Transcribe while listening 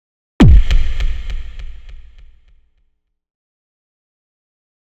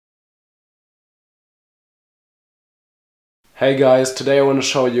Hey guys, today I want to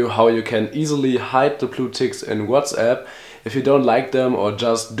show you how you can easily hide the blue ticks in WhatsApp if you don't like them or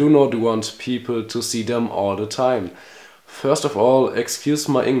just do not want people to see them all the time. First of all, excuse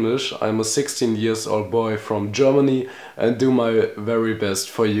my English, I'm a 16 years old boy from Germany and do my very best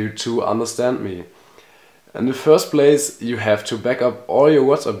for you to understand me. In the first place, you have to back up all your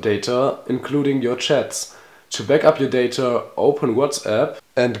WhatsApp data, including your chats. To back up your data, open WhatsApp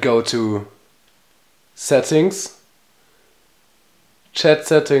and go to Settings, Chat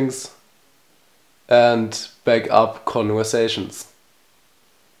settings and back up conversations.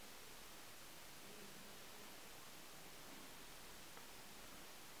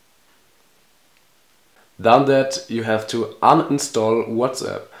 Done that, you have to uninstall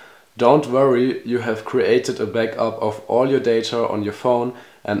WhatsApp. Don't worry, you have created a backup of all your data on your phone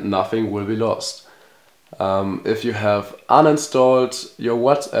and nothing will be lost. If you have uninstalled your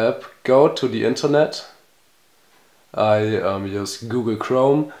WhatsApp, go to the internet. I use Google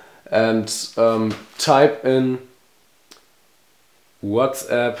Chrome and type in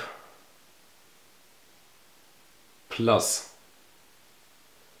WhatsApp Plus.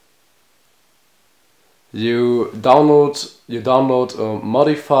 You download a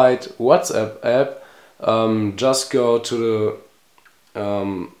modified WhatsApp app. Just go to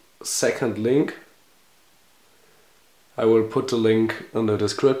the second link. I will put the link in the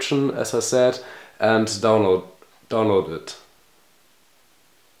description, as I said, and download it.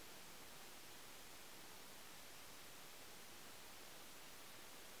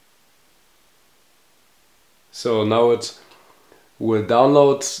 So now it will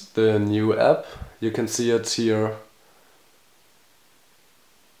download the new app. You can see it here.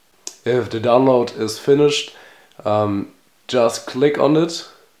 If the download is finished, just click on it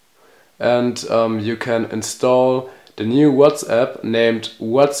and you can install the new WhatsApp named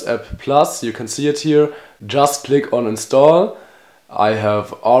WhatsApp Plus. You can see it here. Just click on install. I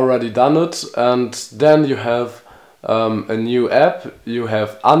have already done it, and then you have a new app. You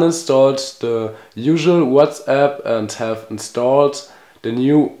have uninstalled the usual WhatsApp and have installed the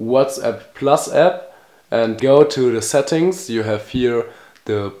new WhatsApp Plus app, and go to the settings. You have here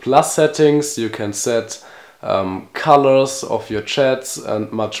the plus settings. You can set colors of your chats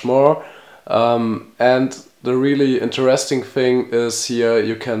and much more. And the really interesting thing is here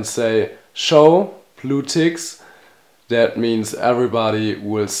you can say show blue ticks. That means everybody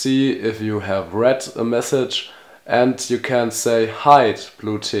will see if you have read a message, and you can say hide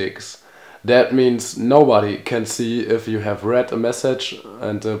blue ticks. That means nobody can see if you have read a message,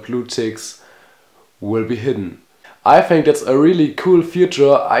 and the blue ticks will be hidden. I think that's a really cool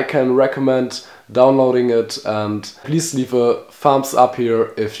feature. I can recommend downloading it, and please leave a thumbs up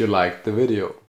here if you liked the video.